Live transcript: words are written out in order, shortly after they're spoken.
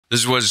This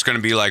is what it's going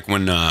to be like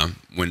when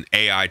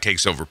AI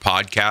takes over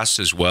podcasts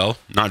as well,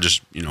 not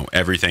just,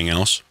 everything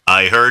else.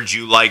 I heard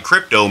you like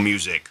crypto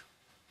music.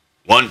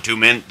 Want to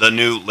mint the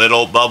new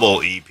Lil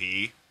Bubble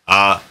EP?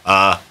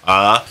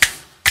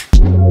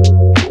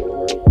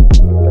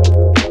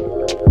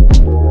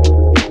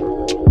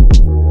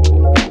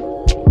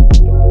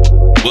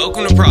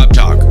 Welcome to Prop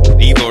Talk,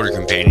 the voter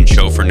companion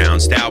show for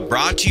Nouns DAO,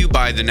 brought to you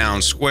by the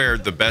Noun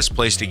Squared, the best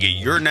place to get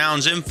your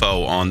nouns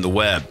info on the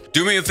web.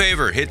 Do me a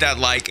favor, hit that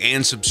like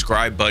and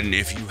subscribe button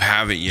if you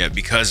haven't yet,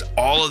 because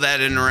all of that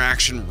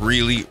interaction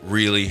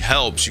really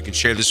helps. You can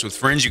share this with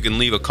friends, you can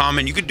leave a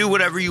comment, you can do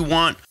whatever you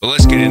want, but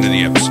let's get into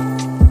the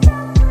episode.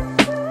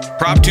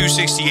 Prop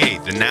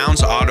 268, the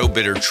Nouns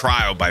Autobidder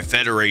trial by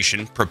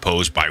Federation,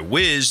 proposed by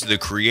Wiz, the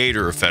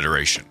creator of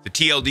Federation. The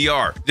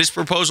TLDR, this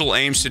proposal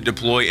aims to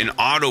deploy an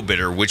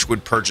autobidder which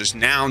would purchase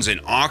nouns in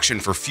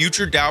auction for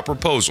future DAO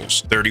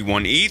proposals.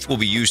 31 ETH will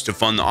be used to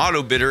fund the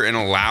autobidder and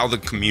allow the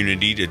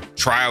community to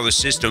trial the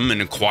system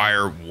and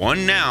acquire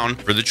one noun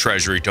for the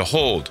treasury to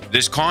hold.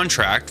 This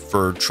contract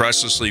for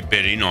trustlessly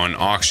bidding on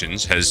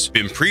auctions has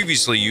been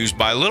previously used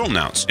by Little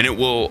Nouns, and it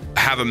will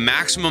have a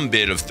maximum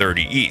bid of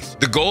 30 ETH.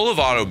 The goal of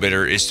autobidder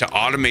is to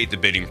automate the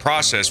bidding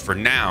process for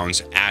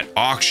nouns at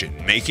auction,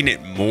 making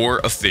it more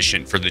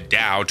efficient for the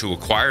DAO to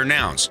acquire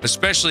nouns,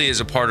 especially as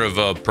a part of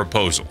a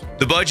proposal.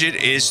 The budget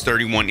is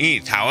 31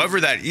 ETH.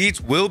 However, that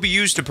ETH will be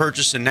used to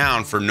purchase a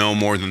noun for no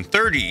more than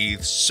 30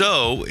 ETH,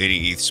 so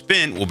any ETH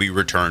spent will be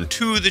returned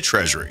to the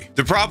treasury.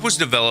 The prop was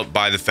developed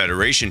by the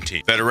Federation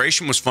team.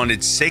 Federation was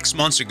funded 6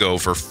 months ago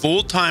for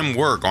full-time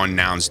work on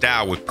Nouns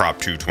DAO with Prop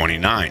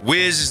 229.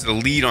 Wiz is the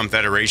lead on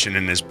Federation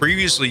and has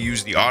previously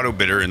used the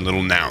autobidder in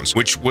Little Nouns,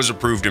 which was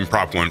approved in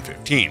Prop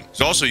 115. He's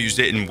also used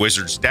it in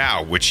Wizard's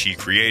DAO, which he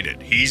created.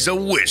 He's a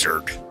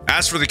wizard.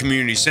 As for the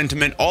community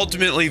sentiment,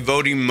 ultimately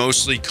voting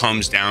mostly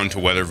comes down to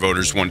whether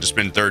voters want to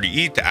spend 30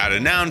 ETH to add a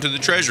noun to the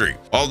treasury.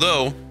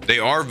 Although they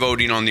are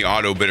voting on the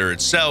auto bidder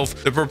itself,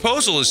 the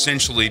proposal is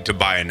essentially to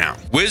buy a noun.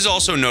 Wiz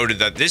also noted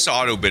that this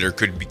auto bidder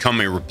could become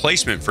a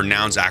replacement for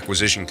Nouns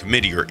Acquisition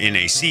Committee, or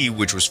NAC,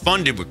 which was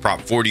funded with Prop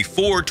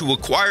 44 to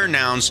acquire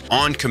nouns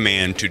on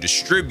command to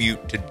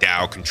distribute to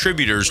DAO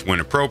contributors when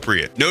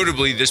appropriate.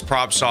 Notably, this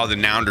prop saw the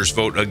Nounders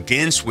vote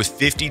against with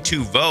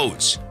 52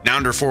 votes.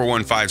 Nounder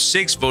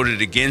 4156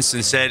 voted against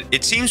and said,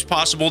 "It seems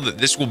possible that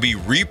this will be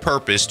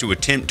repurposed to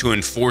attempt to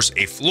enforce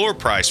a floor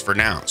price for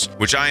nouns,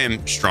 which I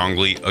am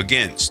strongly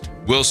against."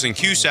 Wilson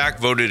Cusack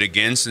voted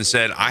against and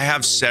said, "I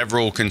have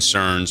several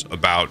concerns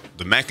about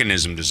the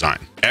mechanism design.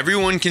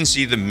 Everyone can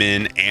see the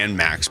min and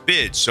max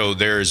bid, so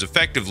there is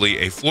effectively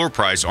a floor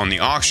price on the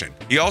auction."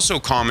 He also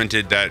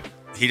commented that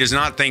he does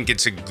not think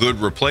it's a good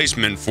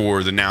replacement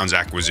for the Nouns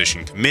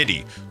Acquisition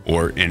Committee,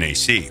 or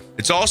NAC.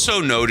 It's also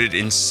noted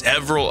in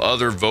several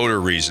other voter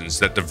reasons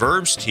that the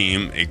Verbs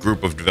team, a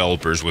group of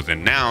developers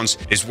within Nouns,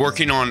 is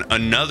working on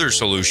another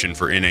solution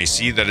for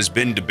NAC that has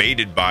been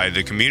debated by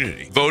the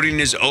community.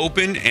 Voting is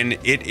open, and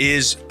it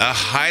is a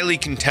highly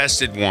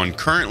contested one,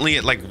 currently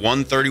at like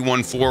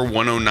 131 for,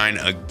 109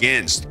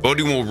 against.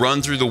 Voting will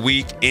run through the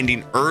week,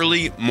 ending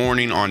early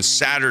morning on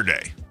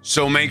Saturday.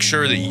 So make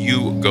sure that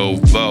you go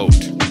vote.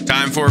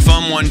 Time for a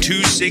fun one,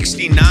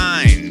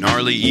 269,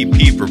 Gnarly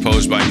EP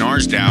proposed by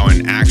Nouns DAO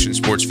and action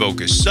sports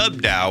focused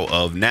sub-DAO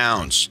of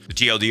Nouns. The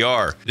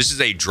TLDR, this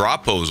is a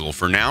droposal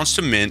for Nouns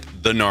to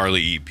mint the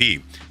Gnarly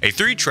EP, a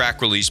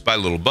 3-track released by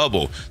Lil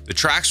Bubble. The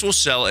tracks will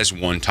sell as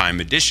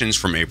one-time editions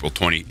from April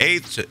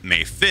 28th to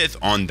May 5th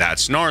on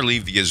That's Gnarly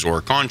via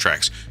Zora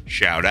contracts.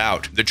 Shout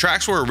out. The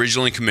tracks were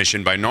originally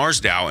commissioned by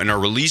Nouns DAO and are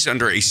released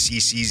under a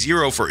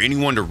CC0 for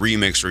anyone to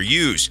remix or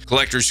use.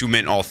 Collectors who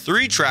mint all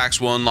 3 tracks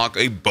will unlock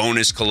a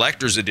bonus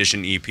collector's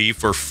edition EP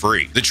for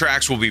free. The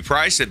tracks will be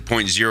priced at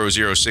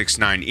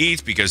 0.0069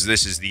 ETH because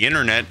this is the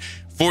internet.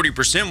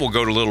 40% will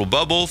go to Lil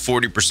Bubble,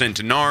 40%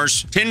 to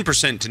Nars,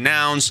 10% to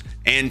Nouns,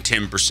 and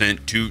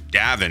 10% to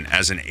Davin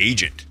as an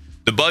agent.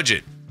 The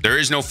budget. There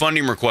is no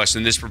funding request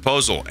in this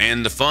proposal,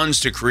 and the funds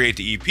to create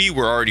the EP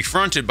were already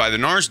fronted by the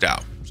Nouns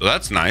DAO, so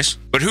that's nice.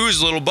 But who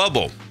is Lil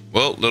Bubble?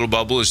 Well, Lil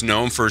Bubble is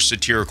known for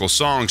satirical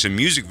songs and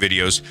music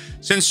videos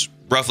since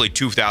roughly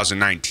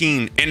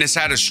 2019, and has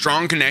had a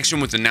strong connection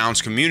with the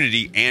Nouns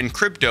community and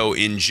crypto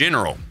in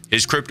general.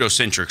 His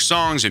crypto-centric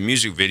songs and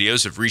music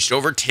videos have reached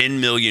over 10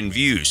 million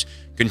views,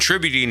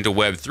 contributing to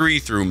Web3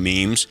 through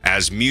memes,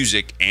 as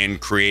music, and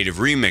creative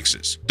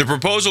remixes. The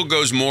proposal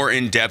goes more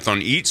in depth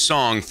on each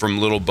song from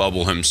Lil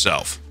Bubble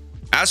himself.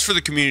 As for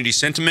the community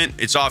sentiment,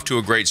 it's off to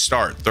a great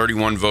start,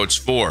 31 votes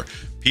for.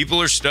 People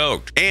are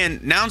stoked,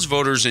 and Nouns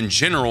voters in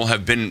general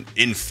have been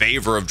in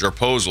favor of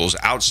droposals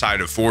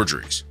outside of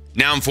forgeries.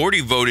 Noun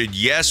 40 voted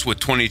yes with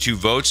 22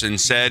 votes and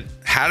said,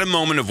 "Had a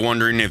moment of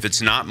wondering if it's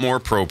not more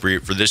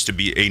appropriate for this to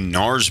be a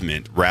Nars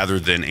mint rather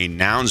than a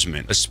Nouns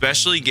mint,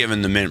 especially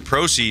given the mint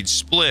proceeds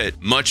split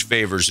much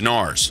favors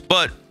Nars,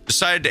 but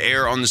decided to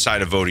err on the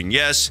side of voting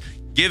yes,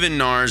 given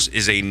Nars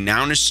is a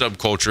nounish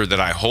subculture that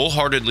I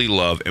wholeheartedly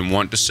love and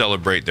want to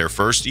celebrate their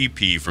first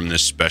EP from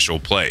this special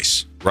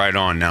place." Right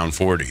on, Noun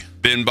 40.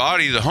 Ben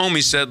Body, the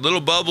homie, said,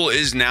 "Lil Bubble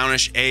is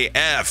nounish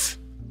AF.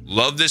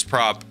 Love this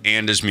prop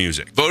and his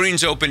music.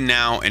 Voting's open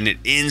now and it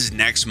ends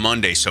next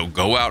Monday, so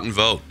go out and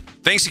vote.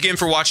 Thanks again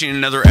for watching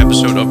another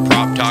episode of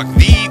Prop Talk,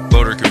 the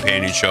voter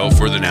companion show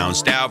for the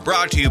Nouns DAO,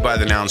 brought to you by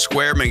the Noun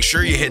Square. Make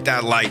sure you hit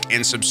that like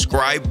and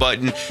subscribe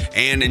button,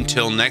 and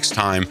until next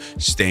time,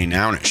 stay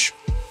nounish.